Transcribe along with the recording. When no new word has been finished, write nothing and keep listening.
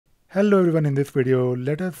Hello everyone, in this video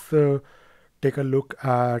let us take a look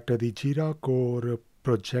at the Jira core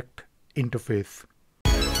project interface.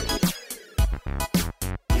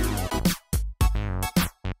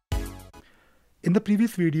 In the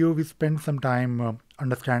previous video we spent some time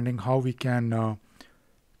understanding how we can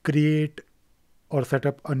create or set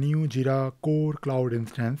up a new Jira core cloud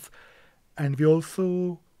instance, and we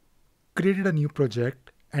also created a new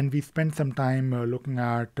project and we spent some time looking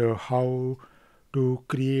at how to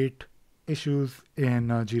create issues in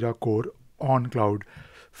Jira core on cloud.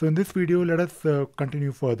 So in this video let us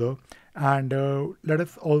continue further, and let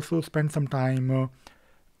us also spend some time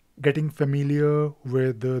getting familiar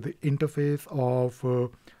with the interface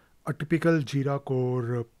of a typical Jira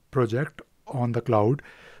core project on the cloud.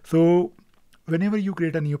 So whenever you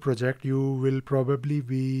create a new project, you will probably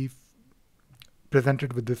be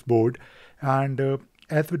presented with this board, and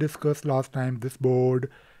as we discussed last time, this board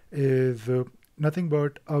is nothing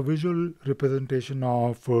but a visual representation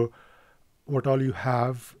of what all you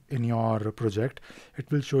have in your project. It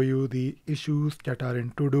will show you the issues that are in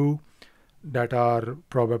to do, that are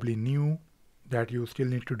probably new, that you still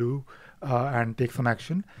need to do and take some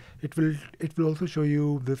action. It will also show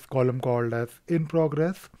you this column called as in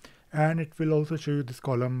progress, and it will also show you this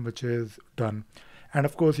column which is done. And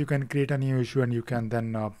of course you can create a new issue and you can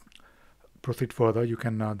then proceed further. You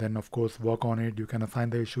can then of course work on it. You can assign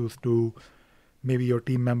the issues to maybe your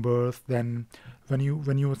team members. Then when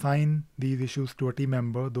you assign these issues to a team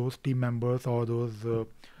member, those team members or those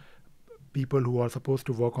people who are supposed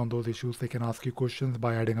to work on those issues, they can ask you questions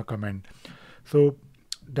by adding a comment. So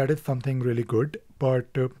that is something really good. But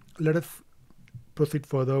let us proceed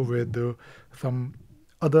further with some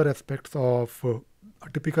other aspects of a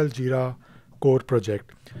typical Jira core project.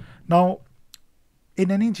 Now, in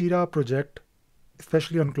any Jira project,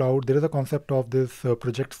 especially on cloud, there is a concept of this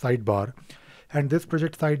project sidebar, and this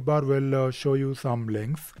project sidebar will show you some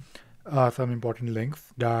links, some important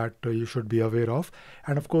links that you should be aware of.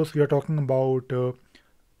 And of course, we are talking about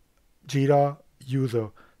Jira user,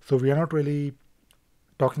 so we are not really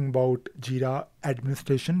talking about Jira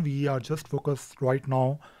administration. We are just focused right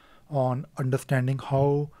now on understanding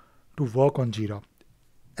how to work on Jira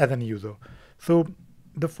as an user. So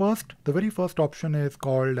the very first option is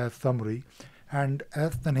called as summary, and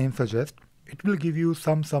as the name suggests, it will give you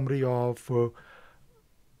some summary of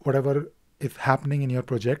whatever is happening in your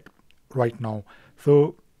project right now.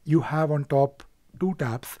 So you have on top two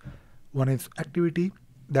tabs. One is activity,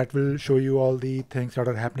 that will show you all the things that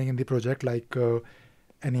are happening in the project, like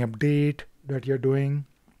any update that you're doing.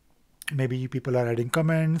 Maybe people are adding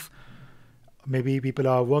comments, maybe people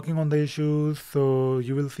are working on the issues, so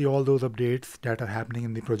you will see all those updates that are happening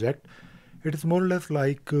in the project. It is more or less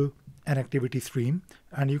like an activity stream,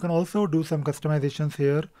 and you can also do some customizations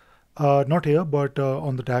here. Not here, but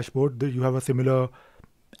on the dashboard you have a similar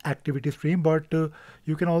activity stream, but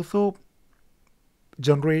you can also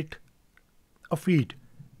generate a feed,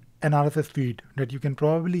 an RSS feed that you can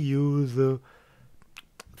probably use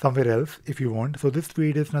somewhere else if you want. So this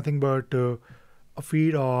feed is nothing but a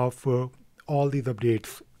feed of all these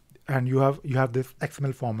updates, and you have this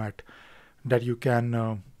XML format that you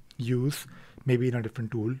can use maybe in a different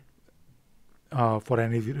tool for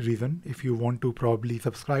any reason. If you want to probably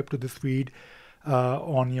subscribe to this feed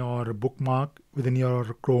on your bookmark within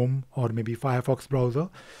your Chrome or maybe Firefox browser,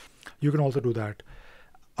 you can also do that.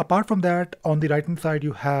 Apart from that, on the right hand side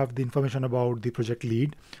you have the information about the project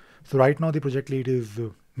lead. So right now the project lead is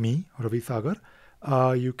me, Ravi Sagar.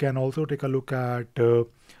 You can also take a look at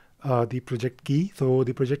the project key. So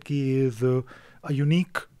the project key is a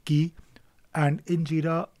unique key, and in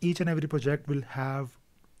Jira each and every project will have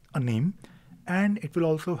a name, and it will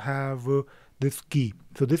also have this key.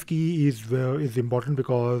 So this key is important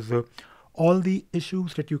because all the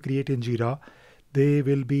issues that you create in Jira, they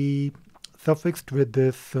will be suffixed with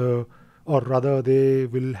this or rather they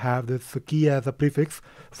will have this key as a prefix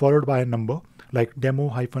followed by a number, like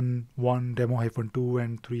demo-1, demo-2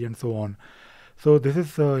 and 3 and so on. So this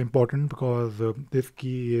is important because this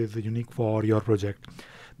key is unique for your project.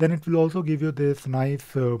 Then it will also give you this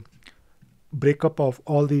nice breakup of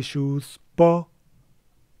all the issues per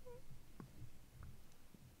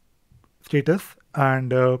status,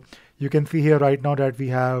 and you can see here right now that we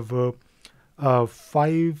have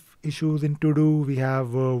 5 issues in to do, we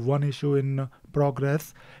have 1 issue in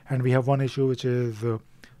progress, and we have 1 issue which is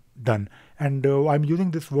done. And I'm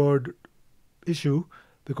using this word issue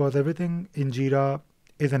because everything in Jira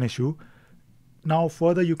is an issue. Now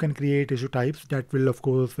further you can create issue types that we'll of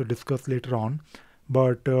course discuss later on,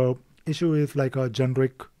 but issue is like a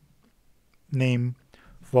generic name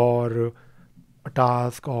for a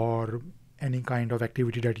task or any kind of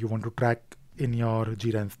activity that you want to track in your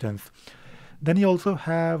Jira instance. Then you also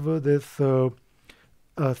have this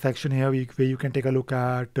section here where you can take a look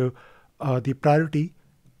at the priority.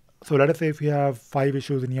 So let us say if you have 5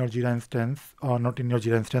 issues in your Jira instance, or not in your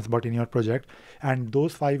Jira instance, but in your project, and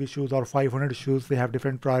those 5 issues or 500 issues, they have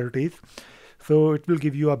different priorities. So it will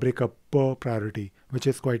give you a breakup per priority, which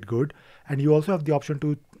is quite good. And you also have the option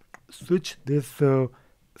to switch this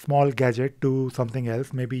small gadget to something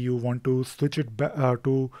else. Maybe you want to switch it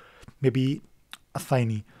to maybe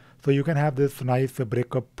assignee. So you can have this nice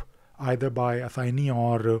breakup either by assignee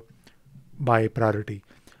or by priority.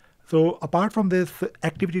 So apart from this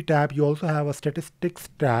activity tab, you also have a statistics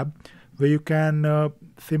tab where you can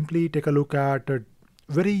simply take a look at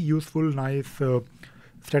very useful, nice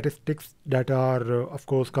statistics that are, of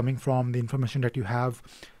course, coming from the information that you have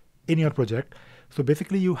in your project. So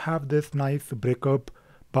basically, you have this nice breakup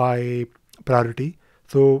by priority.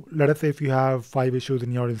 So let us say if you have 5 issues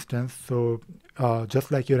in your instance, so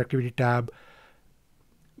just like your activity tab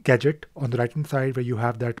gadget on the right hand side where you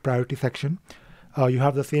have that priority section, you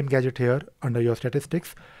have the same gadget here under your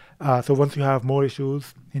statistics. So once you have more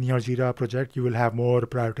issues in your Jira project, you will have more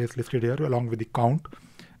priorities listed here along with the count,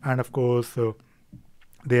 and of course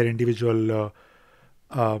their individual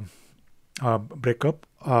breakup,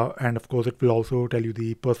 and of course it will also tell you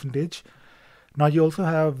the percentage. Now you also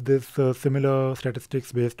have this similar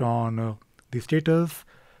statistics based on the status,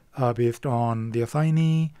 based on the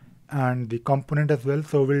assignee and the component as well.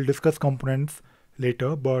 So we'll discuss components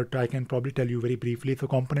later, but I can probably tell you very briefly. So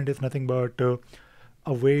component is nothing but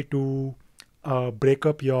a way to break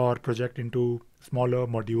up your project into smaller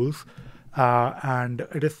modules, and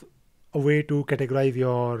it is a way to categorize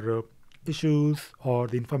your issues or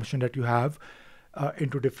the information that you have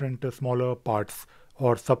into different smaller parts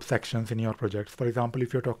or subsections in your projects. For example,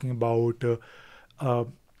 if you're talking about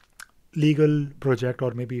legal project,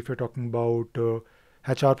 or maybe if you're talking about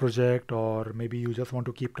HR project, or maybe you just want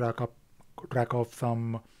to keep track of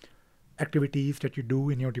some activities that you do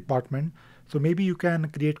in your department. So maybe you can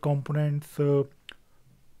create components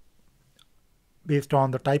based on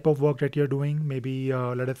the type of work that you're doing. Maybe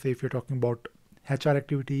let us say if you're talking about HR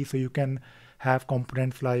activities, so you can have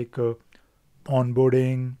components like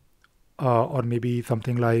onboarding, or maybe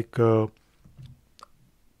something like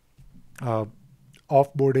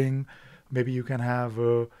offboarding. Maybe you can have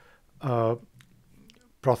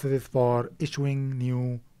processes for issuing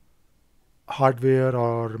new hardware,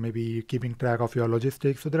 or maybe keeping track of your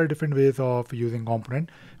logistics. So there are different ways of using component.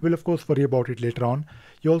 We'll of course worry about it later on.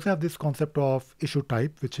 You also have this concept of issue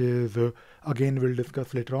type, which is again we'll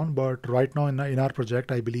discuss later on. But right now in our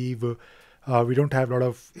project, I believe we don't have a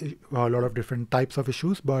lot of different types of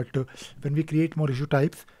issues. But when we create more issue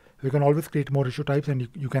types, we can always create more issue types, and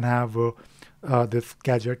you can have this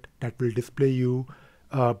gadget that will display you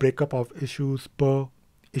breakup of issues per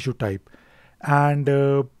issue type. And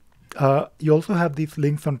you also have these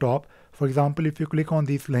links on top. For example, if you click on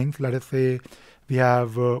these links, let us say we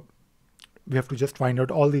have to just find out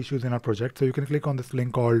all the issues in our project. So you can click on this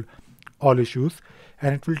link called all issues,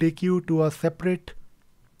 and it will take you to a separate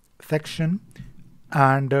section,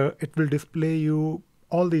 and it will display you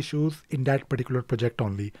all the issues in that particular project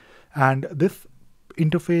only. And this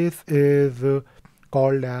interface is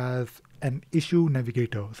called as an issue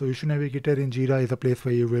navigator. So issue navigator in Jira is a place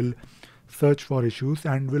where you will search for issues,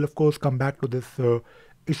 and we'll of course come back to this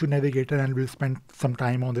issue navigator, and we'll spend some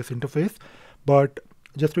time on this interface. But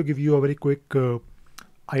just to give you a very quick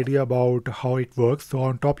idea about how it works, so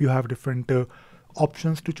on top you have different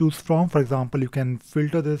options to choose from. For example, you can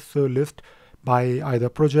filter this list by either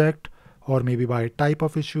project, or maybe by type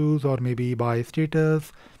of issues, or maybe by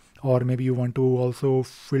status, or maybe you want to also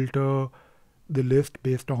filter the list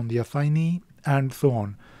based on the assignee, and so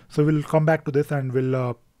on. So we'll come back to this, and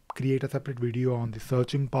we'll create a separate video on the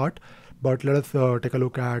searching part. But let us take a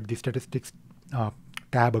look at the statistics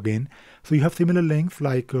tab again. So you have similar links,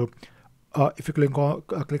 like if you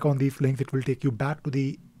click on these links, it will take you back to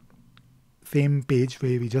the same page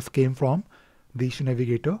where we just came from, the issue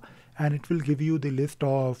navigator, and it will give you the list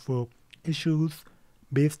of issues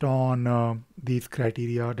based on these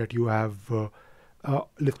criteria that you have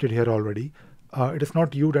listed here already. It is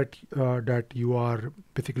not you that you are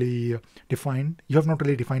basically defined. You have not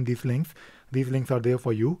really defined these links. These links are there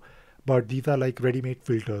for you, but these are like ready-made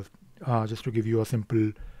filters, just to give you a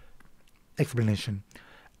simple explanation.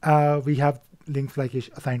 We have links like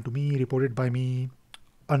assigned to me, reported by me,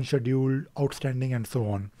 unscheduled, outstanding, and so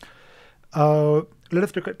on. Let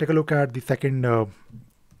us take a look at the second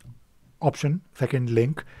second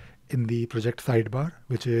link in the project sidebar,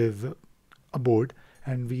 which is a board.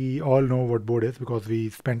 and we all know what board is because we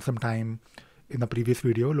spent some time in the previous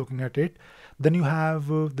video looking at it. Then you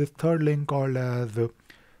have this third link called as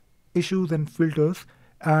issues and filters,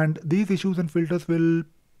 and these issues and filters will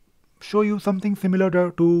show you something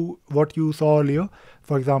similar to what you saw earlier.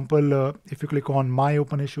 For example, if you click on my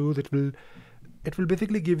open issues, it will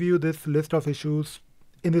basically give you this list of issues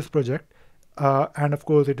in this project, and of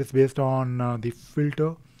course it is based on the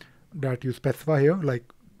filter that you specify here. Like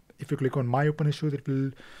if you click on my open issues, it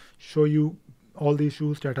will show you all the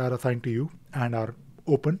issues that are assigned to you and are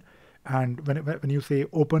open. And when you say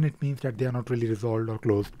open, it means that they are not really resolved or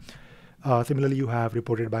closed. Similarly, you have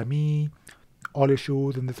reported by me, all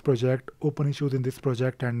issues in this project, open issues in this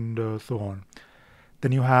project, and so on.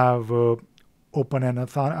 Then you have open and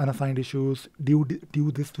unassigned issues due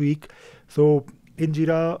this week. So in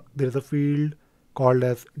Jira, there is a field called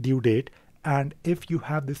as due date, and if you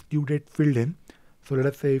have this due date filled in, so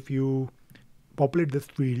let's say if you populate this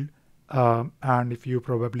field and if you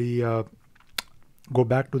probably go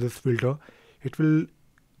back to this filter, it will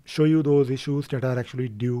show you those issues that are actually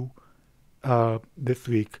due this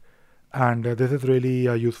week. And this is really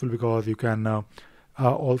useful because you can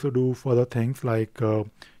also do further things like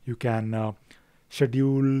you can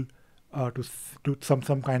schedule to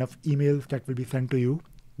some kind of emails that will be sent to you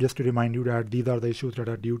just to remind you that these are the issues that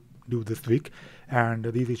are due this week, and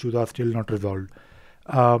these issues are still not resolved.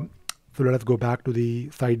 So let us go back to the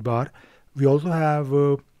sidebar. We also have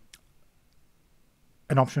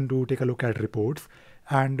an option to take a look at reports,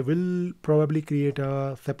 and we'll probably create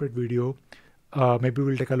a separate video. Maybe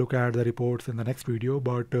we'll take a look at the reports in the next video,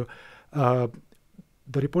 but the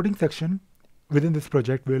reporting section within this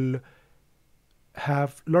project will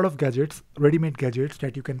have a lot of gadgets, ready-made gadgets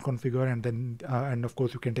that you can configure, and then and of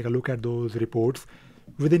course you can take a look at those reports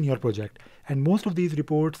within your project. And most of these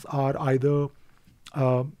reports are either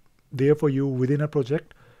there for you within a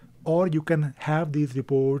project, or you can have these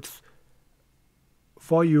reports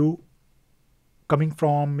for you coming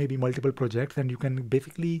from maybe multiple projects, and you can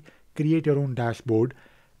basically create your own dashboard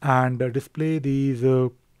and display these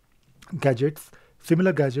gadgets,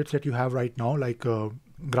 similar gadgets that you have right now, like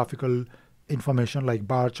graphical information like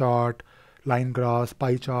bar chart, line graphs,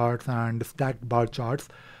 pie charts, and stacked bar charts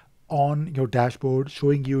on your dashboard,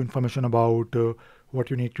 showing you information about what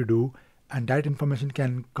you need to do. And that information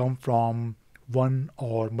can come from one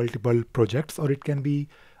or multiple projects, or it can be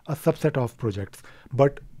a subset of projects.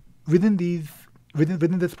 But within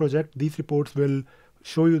this project, these reports will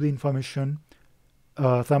show you the information,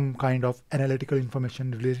 some kind of analytical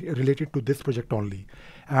information related to this project only.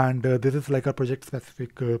 And this is like a project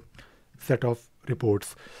specific set of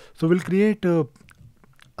reports. So we'll create a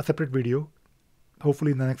separate video.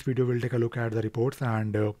 Hopefully in the next video, we'll take a look at the reports,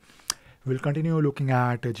 and we'll continue looking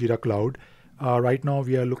at Jira Cloud. Right now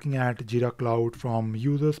we are looking at Jira Cloud from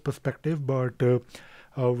users perspective, but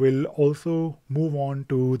we'll also move on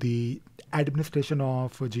to the administration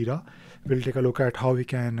of Jira. We'll take a look at how we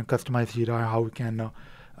can customize Jira, how we can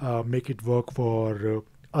make it work for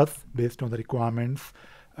us based on the requirements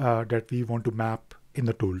that we want to map in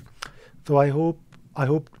the tool. So I hope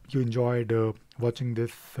you enjoyed watching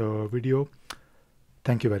this video.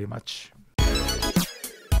 Thank you very much.